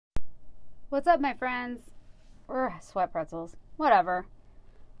What's up, my friends? Or sweat pretzels. Whatever.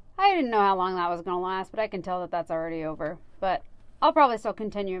 I didn't know how long that was going to last, but I can tell that that's already over. But I'll probably still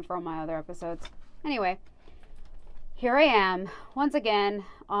continue for all my other episodes. Anyway, here I am once again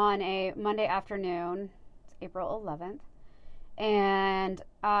on a Monday afternoon. It's April 11th. And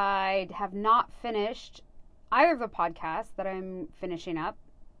I have not finished either of the podcasts that I'm finishing up.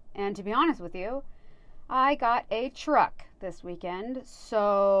 And to be honest with you, I got a truck this weekend,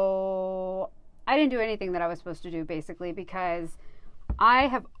 so I didn't do anything that I was supposed to do, basically, because I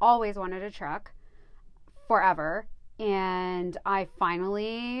have always wanted a truck forever, and I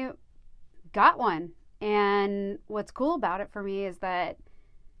finally got one. And what's cool about it for me is that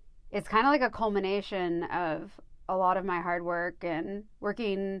it's kind of like a culmination of a lot of my hard work and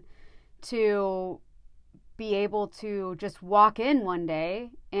working to be able to just walk in one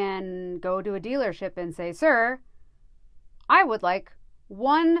day and go to a dealership and say, "Sir, I would like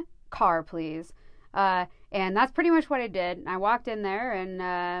one car, please." And that's pretty much what I did. I walked in there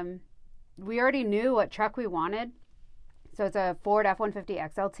and we already knew what truck we wanted. So it's a Ford F-150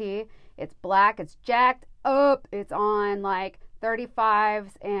 XLT. It's black. It's jacked up. It's on like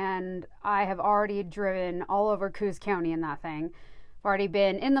 35s, and I have already driven all over Coos County in that thing. I've already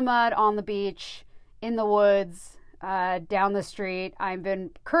been in the mud, on the beach, in the woods, down the street. I've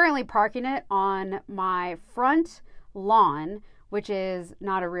been currently parking it on my front lawn, which is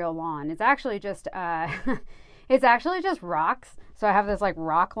not a real lawn. It's actually just it's actually just rocks. So I have this like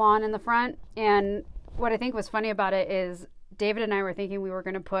rock lawn in the front. And what I think was funny about it is David and I were thinking we were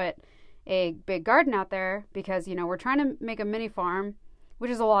going to put a big garden out there because, you know, we're trying to make a mini farm,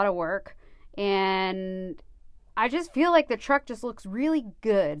 which is a lot of work. And I just feel like the truck just looks really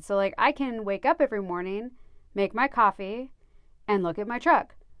good. So like I can wake up every morning, make my coffee, and look at my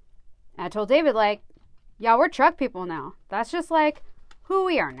truck. And I told David, like, yeah, we're truck people now. That's just like who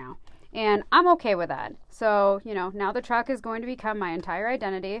we are now. And I'm okay with that. So, you know, now the truck is going to become my entire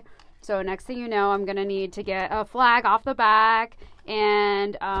identity. So next thing you know, I'm going to need to get a flag off the back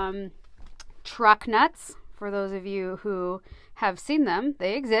and truck nuts. For those of you who have seen them,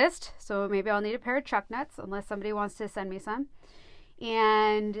 they exist. So maybe I'll need a pair of truck nuts unless somebody wants to send me some.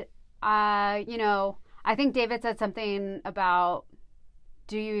 And, you know, I think David said something about,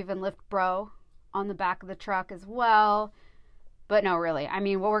 do you even lift bro on the back of the truck as well? But no, really. I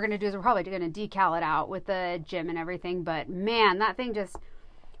mean, what we're going to do is we're probably going to decal it out with the gym and everything. But man, that thing just,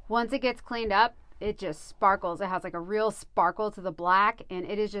 once it gets cleaned up, it just sparkles. It has like a real sparkle to the black, and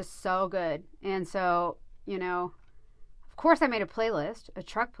it is just so good. And so, you know, of course I made a playlist, a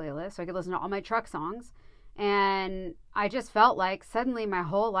truck playlist, so I could listen to all my truck songs. And I just felt like suddenly my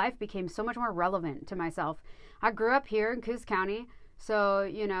whole life became so much more relevant to myself. I grew up here in Coos County, so,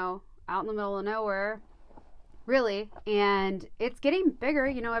 you know, out in the middle of nowhere, really. And it's getting bigger.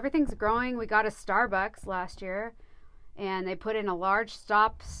 You know, everything's growing. We got a Starbucks last year, and they put in a large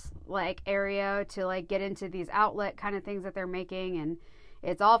stops like area to like get into these outlet kind of things that they're making, and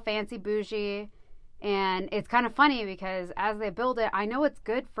it's all fancy bougie. And it's kind of funny because as they build it, I know it's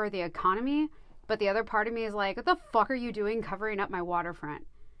good for the economy, but the other part of me is like, what the fuck are you doing covering up my waterfront?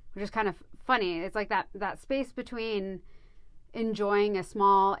 Which is kind of funny. It's like that space between enjoying a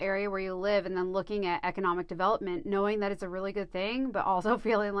small area where you live and then looking at economic development, knowing that it's a really good thing, but also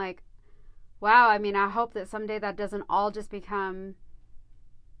feeling like, wow, I mean, I hope that someday that doesn't all just become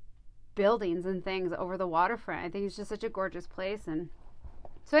buildings and things over the waterfront. I think it's just such a gorgeous place. And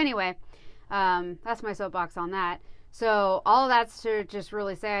so anyway, that's my soapbox on that. So all of that's to just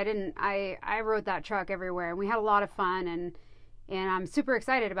really say I rode that truck everywhere, and we had a lot of fun, and I'm super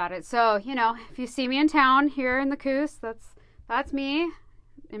excited about it. So, you know, if you see me in town here in the Coos, that's me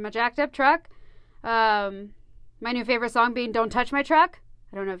in my jacked up truck. My new favorite song being Don't Touch My Truck.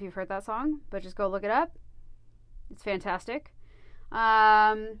 I don't know if you've heard that song, but just go look it up. It's fantastic.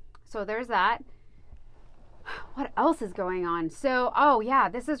 So there's that. What else is going on? So, oh yeah,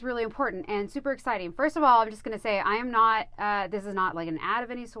 this is really important and super exciting. First of all, I'm just going to say I am not, this is not like an ad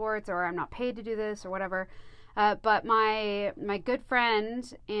of any sorts, or I'm not paid to do this or whatever. But my good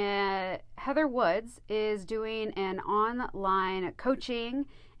friend, Heather Woods, is doing an online coaching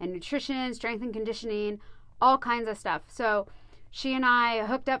and nutrition, strength and conditioning, all kinds of stuff. So she and I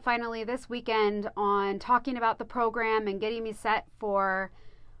hooked up finally this weekend on talking about the program and getting me set for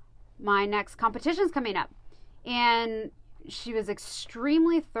my next competitions coming up. And she was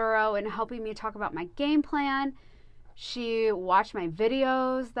extremely thorough in helping me talk about my game plan. She watched my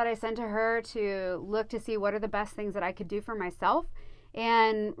videos that I sent to her to look to see what are the best things that I could do for myself,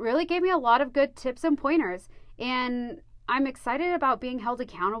 and really gave me a lot of good tips and pointers. And I'm excited about being held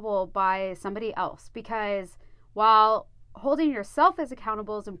accountable by somebody else, because while holding yourself as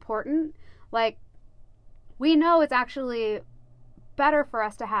accountable is important, Like, we know it's actually better for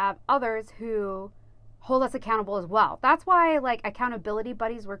us to have others who hold us accountable as well. That's why, like, accountability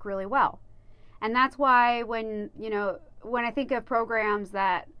buddies work really well. And that's why when I think of programs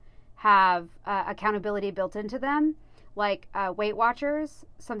that have accountability built into them, like Weight Watchers,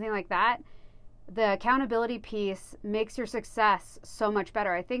 something like that, the accountability piece makes your success so much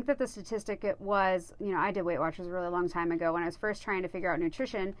better. I think that the statistic it was, I did Weight Watchers a really long time ago when I was first trying to figure out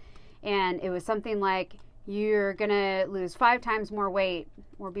nutrition, and it was something like you're going to lose 5 times more weight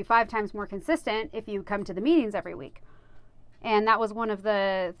or be 5 times more consistent if you come to the meetings every week. And that was one of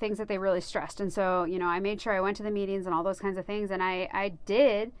the things that they really stressed. And so, I made sure I went to the meetings and all those kinds of things. And I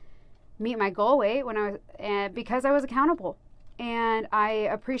did meet my goal weight when I was, because I was accountable. And I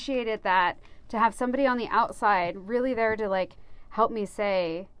appreciated that, to have somebody on the outside really there to like help me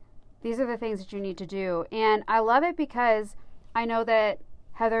say, these are the things that you need to do. And I love it because I know that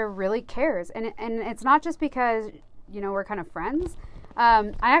Heather really cares. And it's not just because, we're kind of friends.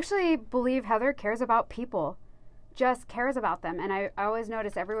 I actually believe Heather cares about people, just cares about them. And I always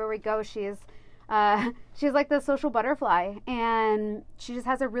notice everywhere we go, she's like the social butterfly, and she just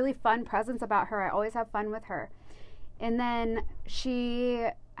has a really fun presence about her. I always have fun with her. And then she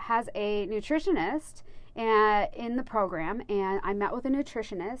has a nutritionist in the program, and I met with a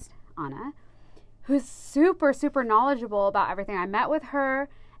nutritionist, Anna, who's super, super knowledgeable about everything. I met with her,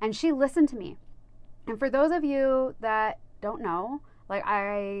 and she listened to me. And for those of you that don't know, like,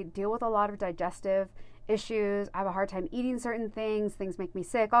 I deal with a lot of digestive issues. I have a hard time eating certain things. Things make me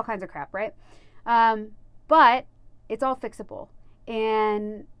sick, all kinds of crap, right? But it's all fixable.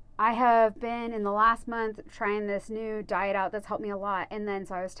 And I have been in the last month trying this new diet out that's helped me a lot. And then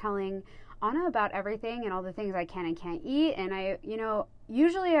so I was telling Anna about everything and all the things I can and can't eat. And I,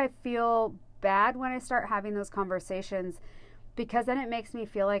 usually I feel bad when I start having those conversations, because then it makes me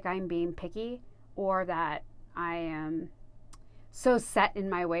feel like I'm being picky or that I am so set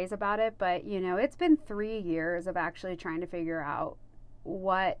in my ways about it. But, it's been 3 years of actually trying to figure out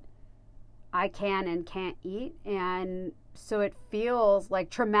what I can and can't eat. And so it feels like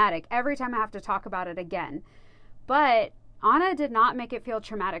traumatic every time I have to talk about it again. But Anna did not make it feel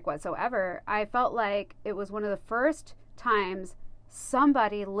traumatic whatsoever. I felt like it was one of the first times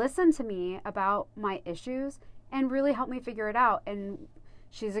somebody listened to me about my issues and really helped me figure it out. And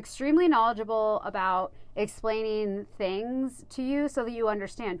she's extremely knowledgeable about explaining things to you so that you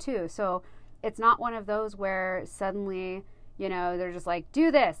understand too. So it's not one of those where suddenly, they're just like,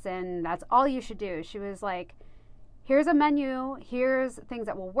 do this and that's all you should do. She was like, here's a menu, here's things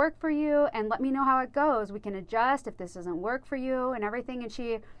that will work for you, and let me know how it goes. We can adjust if this doesn't work for you and everything. And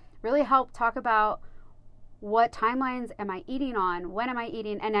she really helped talk about what timelines am I eating on, when am I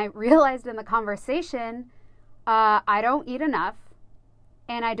eating. And I realized in the conversation, I don't eat enough,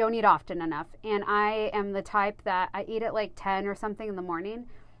 and I don't eat often enough. And I am the type that I eat at like 10 or something in the morning,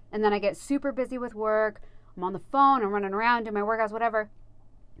 and then I get super busy with work. I'm on the phone, I'm running around, doing my workouts, whatever.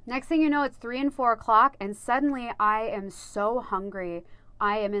 Next thing you know, it's 3 and 4 o'clock, and suddenly I am so hungry.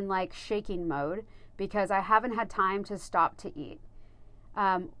 I am in like shaking mode because I haven't had time to stop to eat.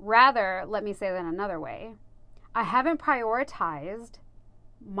 Rather, let me say that another way. I haven't prioritized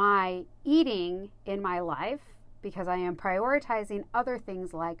my eating in my life because I am prioritizing other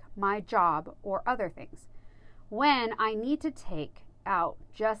things like my job or other things, when I need to take out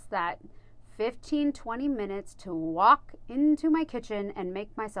just that 15-20 minutes to walk into my kitchen and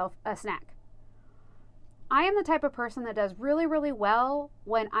make myself a snack. I am the type of person that does really, really well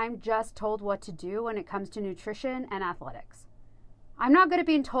when I'm just told what to do when it comes to nutrition and athletics. I'm not good at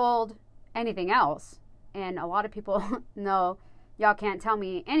being told anything else, and a lot of people know y'all can't tell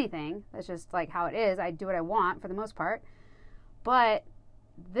me anything. That's just like how it is. I do what I want for the most part. But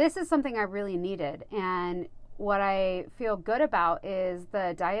this is something I really needed, and what I feel good about is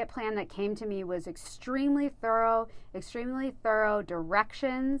the diet plan that came to me was extremely thorough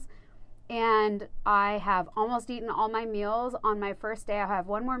directions. And I have almost eaten all my meals on my first day. I have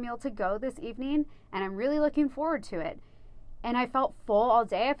one more meal to go this evening, and I'm really looking forward to it. And I felt full all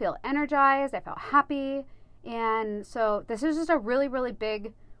day. I feel energized. I felt happy. And so this is just a really, really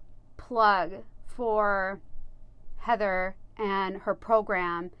big plug for Heather and her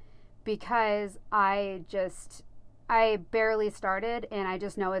program, because I barely started, and I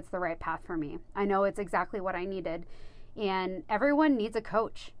just know it's the right path for me. I know it's exactly what I needed. And everyone needs a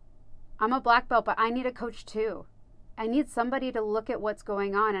coach. I'm a black belt, but I need a coach too. I need somebody to look at what's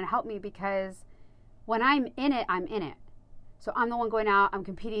going on and help me, because when I'm in it, I'm in it. So I'm the one going out, I'm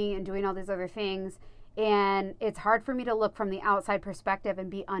competing and doing all these other things. And it's hard for me to look from the outside perspective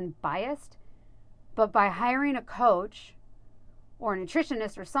and be unbiased. But by hiring a coach or a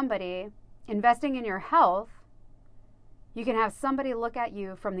nutritionist or somebody, investing in your health, you can have somebody look at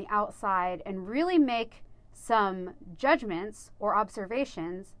you from the outside and really make some judgments or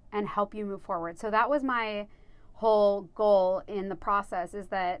observations and help you move forward. So that was my whole goal in the process, is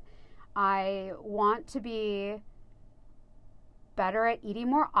that I want to be better at eating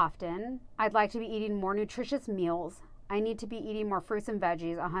more often. I'd like to be eating more nutritious meals. I need to be eating more fruits and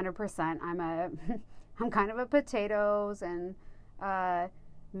veggies 100%. I'm kind of a potatoes and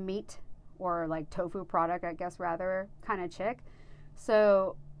meat, or like tofu product, I guess, rather, kind of chick.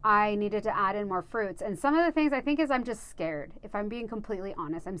 So I needed to add in more fruits. And some of the things I think is I'm just scared. If I'm being completely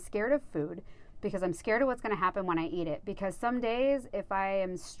honest, I'm scared of food because I'm scared of what's going to happen when I eat it. Because some days, if I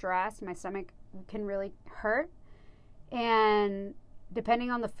am stressed, my stomach can really hurt. And depending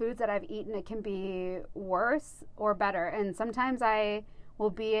on the foods that I've eaten, it can be worse or better. And sometimes I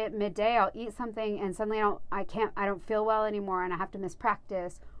will be at midday, I'll eat something and suddenly I don't feel well anymore and I have to miss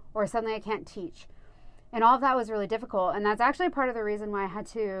practice, or suddenly I can't teach. And all of that was really difficult. And that's actually part of the reason why I had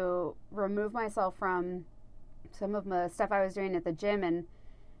to remove myself from some of the stuff I was doing at the gym and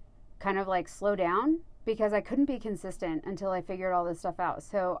kind of like slow down, because I couldn't be consistent until I figured all this stuff out.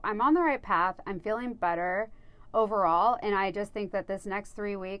 So I'm on the right path. I'm feeling better overall. And I just think that this next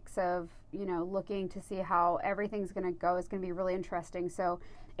 3 weeks of, looking to see how everything's going to go is going to be really interesting. So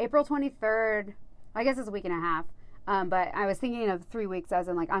April 23rd, I guess it's a week and a half. But I was thinking of 3 weeks as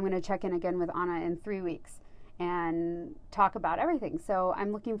in like, I'm going to check in again with Anna in 3 weeks and talk about everything. So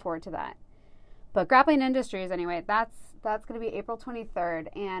I'm looking forward to that. But Grappling Industries, anyway, that's going to be April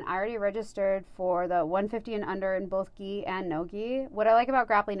 23rd. And I already registered for the 150 and under in both gi and no gi. What I like about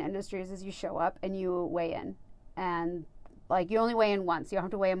Grappling Industries is you show up and you weigh in. And like, you only weigh in once. You don't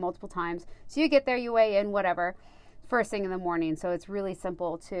have to weigh in multiple times. So you get there, you weigh in, whatever, first thing in the morning. So it's really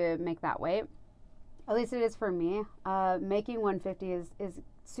simple to make that weight. At least it is for me. Making 150 is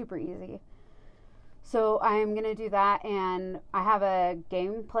super easy. So I'm going to do that, and I have a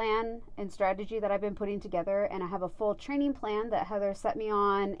game plan and strategy that I've been putting together, and I have a full training plan that Heather set me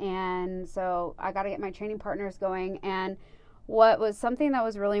on, and so I got to get my training partners going. And what was something that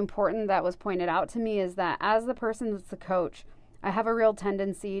was really important that was pointed out to me is that as the person that's the coach, I have a real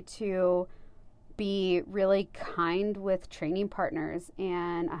tendency to be really kind with training partners,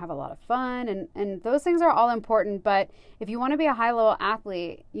 and I have a lot of fun, and those things are all important. But if you want to be a high level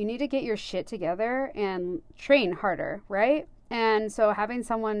athlete, you need to get your shit together and train harder, right? And so having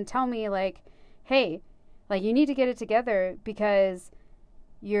someone tell me like, hey, like, you need to get it together because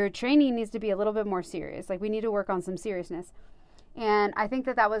your training needs to be a little bit more serious. Like, we need to work on some seriousness. And I think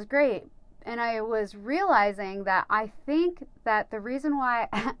that was great. And I was realizing that I think that the reason why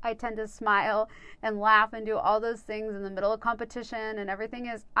I tend to smile and laugh and do all those things in the middle of competition and everything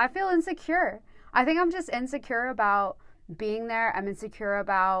is I feel insecure. I think I'm just insecure about being there. I'm insecure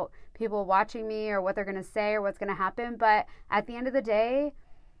about people watching me or what they're going to say or what's going to happen. But at the end of the day,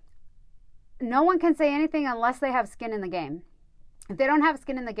 no one can say anything unless they have skin in the game. If they don't have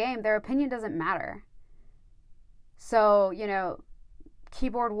skin in the game, their opinion doesn't matter. So,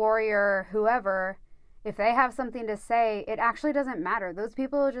 keyboard warrior, whoever, if they have something to say, it actually doesn't matter. Those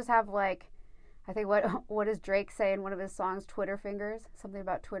people just have like, I think what does Drake say in one of his songs, Twitter fingers? Something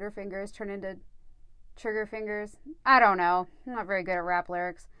about Twitter fingers turn into trigger fingers. I don't know. I'm not very good at rap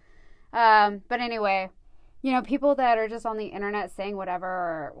lyrics. But anyway, people that are just on the internet saying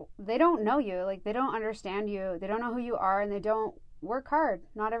whatever, they don't know you. Like, they don't understand you. They don't know who you are, and they don't work hard.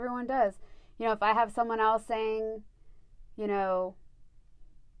 Not everyone does. If I have someone else saying,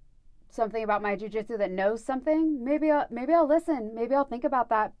 something about my jiu-jitsu that knows something, maybe I'll listen. Maybe I'll think about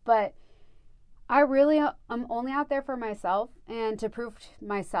that. But I really am only out there for myself and to prove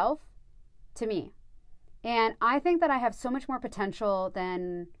myself to me. And I think that I have so much more potential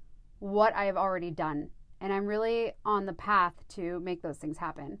than what I have already done. And I'm really on the path to make those things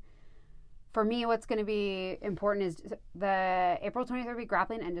happen. For me, what's going to be important is the April 23rd week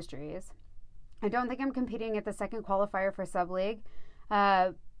Grappling Industries. I don't think I'm competing at the second qualifier for Sub League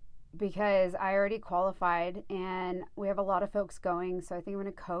because I already qualified and we have a lot of folks going. So I think I'm going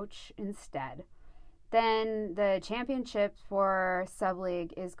to coach instead. Then the championship for Sub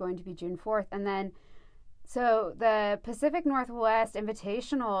League is going to be June 4th. And then, so the Pacific Northwest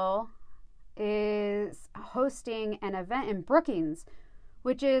Invitational is hosting an event in Brookings,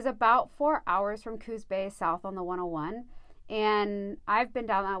 which is about 4 hours from Coos Bay south on the 101. And I've been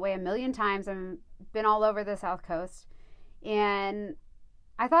down that way a million times. I've been all over the South Coast. And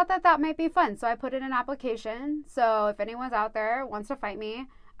I thought that might be fun. So I put in an application. So if anyone's out there wants to fight me,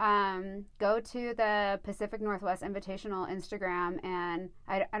 go to the Pacific Northwest Invitational Instagram. And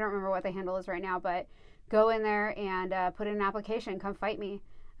I don't remember what the handle is right now, but go in there and put in an application. Come fight me.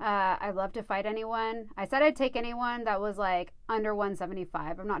 I'd love to fight anyone. I said I'd take anyone that was like under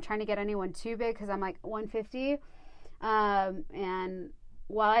 175. I'm not trying to get anyone too big because I'm like 150. And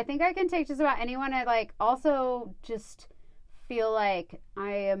while I think I can take just about anyone, I like also just feel like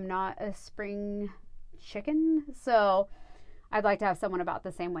I am not a spring chicken. So I'd like to have someone about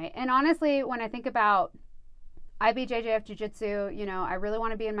the same weight. And honestly, when I think about IBJJF Jiu-Jitsu, you know, I really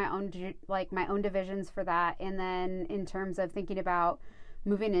want to be in my own divisions for that. And then in terms of thinking about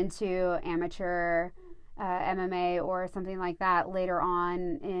moving into amateur MMA or something like that later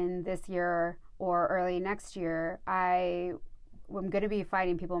on in this year or early next year, I'm going to be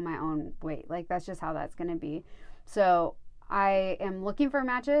fighting people in my own weight. Like, that's just how that's going to be. So I am looking for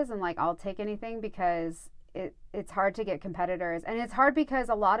matches, and like, I'll take anything because it's hard to get competitors. And it's hard because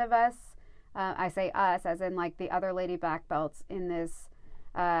a lot of us, I say us as in like the other lady black belts in this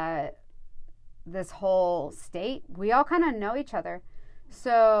this whole state, we all kind of know each other.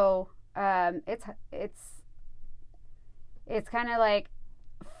 So it's kind of like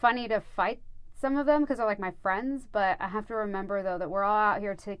funny to fight some of them because they're like my friends, but I have to remember though that we're all out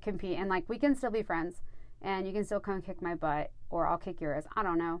here to compete, and like we can still be friends, and you can still come kick my butt or I'll kick yours. I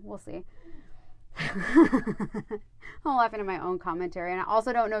don't know. We'll see. I'm laughing at my own commentary, and I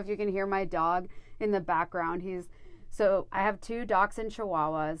also don't know if you can hear my dog in the background. So I have 2 dachshund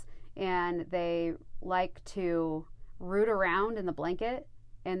chihuahuas, and they like to root around in the blanket,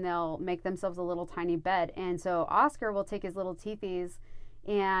 and they'll make themselves a little tiny bed. And so Oscar will take his little teethies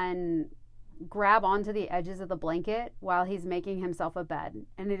and grab onto the edges of the blanket while he's making himself a bed,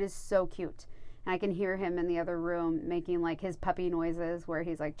 and it is so cute. And I can hear him in the other room making like his puppy noises where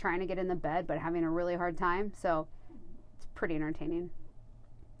he's like trying to get in the bed but having a really hard time. So it's pretty entertaining.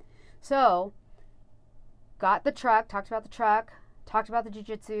 So got the truck, talked about the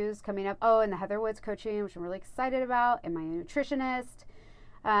jiu-jitsus coming up. Oh, and the Heather Woods coaching, which I'm really excited about, and my nutritionist.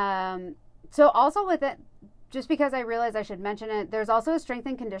 So also with it, just because I realized I should mention it, there's also a strength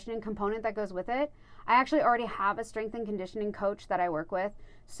and conditioning component that goes with it. I actually already have a strength and conditioning coach that I work with,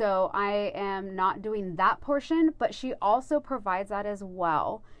 so I am not doing that portion, but she also provides that as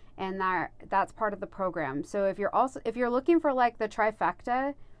well, and that's part of the program. So if you're looking for like the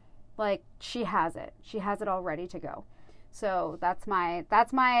trifecta, like she has it all ready to go. So that's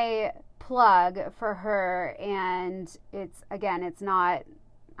my plug for her, and it's not,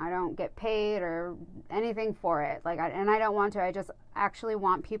 I don't get paid or anything for it. And I don't want to. I just actually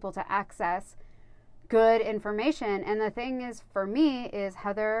want people to access good information. And the thing is, for me, is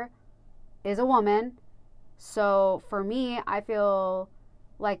Heather is a woman. So for me, I feel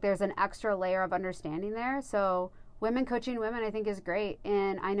like there's an extra layer of understanding there. So women coaching women, I think, is great.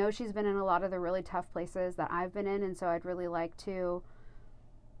 And I know she's been in a lot of the really tough places that I've been in. And so I'd really like to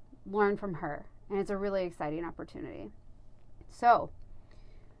learn from her. And it's a really exciting opportunity. So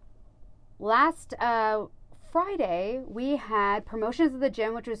last Friday, we had promotions of the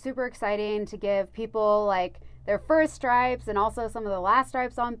gym, which was super exciting to give people like their first stripes and also some of the last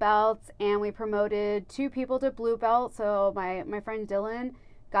stripes on belts. And we promoted 2 people to blue belt. So my friend Dylan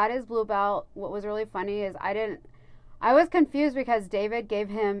got his blue belt. What was really funny is I was confused because David gave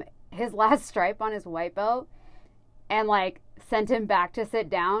him his last stripe on his white belt and like sent him back to sit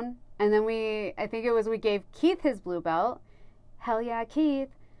down. And then we gave Keith his blue belt. Hell yeah, Keith.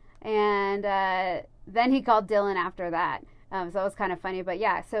 And then he called Dylan after that. So it was kind of funny. But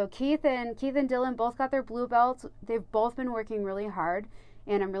yeah, so Keith and Dylan both got their blue belts. They've both been working really hard,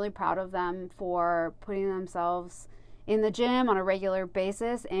 and I'm really proud of them for putting themselves in the gym on a regular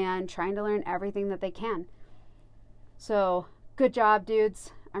basis and trying to learn everything that they can. So good job,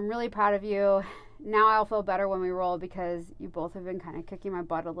 dudes. I'm really proud of you. Now I'll feel better when we roll because you both have been kind of kicking my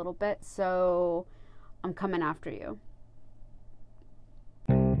butt a little bit. So I'm coming after you.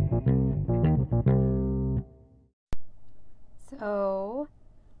 So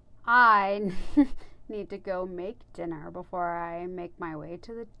I need to go make dinner before I make my way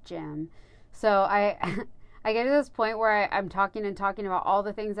to the gym. So I get to this point where I'm talking about all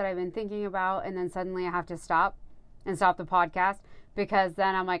the things that I've been thinking about, and then suddenly I have to stop the podcast because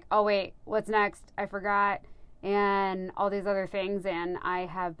then I'm like, oh wait, what's next? I forgot, and all these other things, and I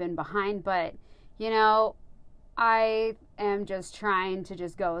have been behind. But I am just trying to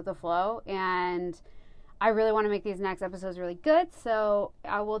just go with the flow, and I really want to make these next episodes really good, so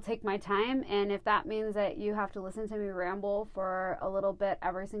I will take my time, and if that means that you have to listen to me ramble for a little bit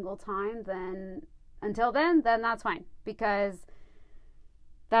every single time, then until then that's fine, because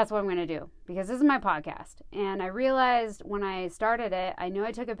that's what I'm going to do, because this is my podcast. And I realized when I started it, I knew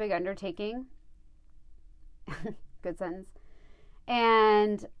I took a big undertaking. Good sentence.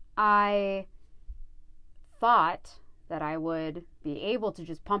 And I thought that I would be able to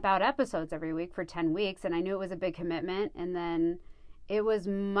just pump out episodes every week for 10 weeks. And I knew it was a big commitment. And then it was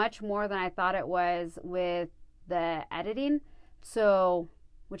much more than I thought it was with the editing. So,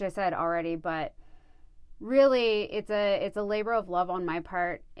 which I said already, but really it's a labor of love on my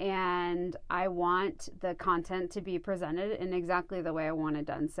part, and I want the content to be presented in exactly the way I want it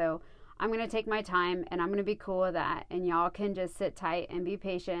done. So I'm going to take my time, and I'm going to be cool with that, and y'all can just sit tight and be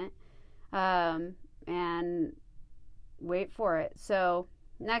patient, and wait for it. So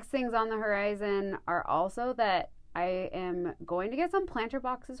next things on the horizon are also that I am going to get some planter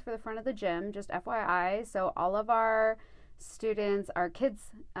boxes for the front of the gym, just FYI. So all of our students, our kids,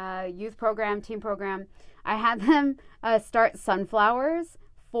 youth program, teen program, I had them start sunflowers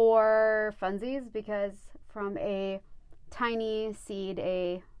for funsies, because from a tiny seed,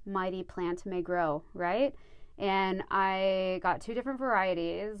 a mighty plant may grow, right? And I got 2 different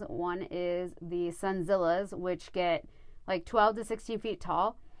varieties. One is the Sunzillas, which get like 12 to 16 feet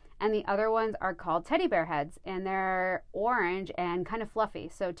tall. And the other ones are called teddy bear heads, and they're orange and kind of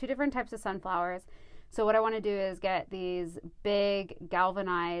fluffy. So 2 different types of sunflowers. So what I want to do is get these big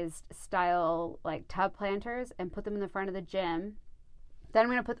galvanized style like tub planters and put them in the front of the gym. Then I'm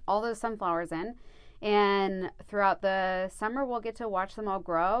going to put all those sunflowers in, and throughout the summer we'll get to watch them all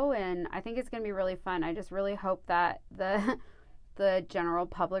grow, and I think it's going to be really fun. I just really hope that the general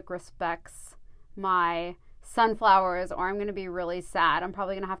public respects my sunflowers, or I'm going to be really sad. I'm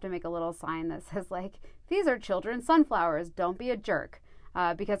probably going to have to make a little sign that says like, these are children's sunflowers, don't be a jerk.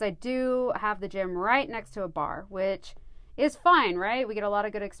 Because I do have the gym right next to a bar, which is fine, right? We get a lot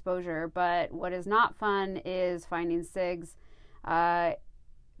of good exposure, but what is not fun is finding cigs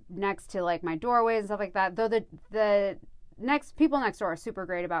next to like my doorways and stuff like that. Though the people next door are super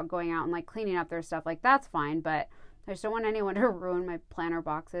great about going out and like cleaning up their stuff, like that's fine, but I just don't want anyone to ruin my planter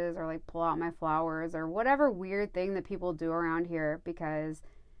boxes or like pull out my flowers or whatever weird thing that people do around here, because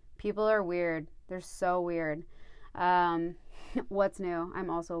people are weird. They're so weird. What's new? I'm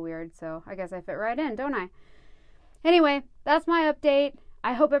also weird, so I guess I fit right in, don't I? Anyway, that's my update.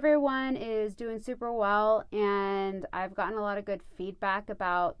 I hope everyone is doing super well, and I've gotten a lot of good feedback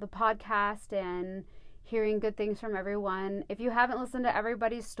about the podcast and hearing good things from everyone. If you haven't listened to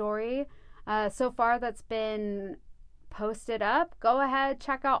everybody's story so far that's been posted up, go ahead,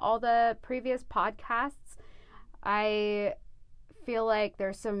 check out all the previous podcasts. I feel like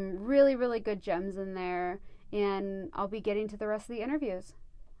there's some really, really good gems in there, and I'll be getting to the rest of the interviews.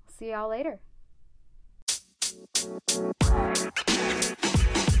 See y'all later.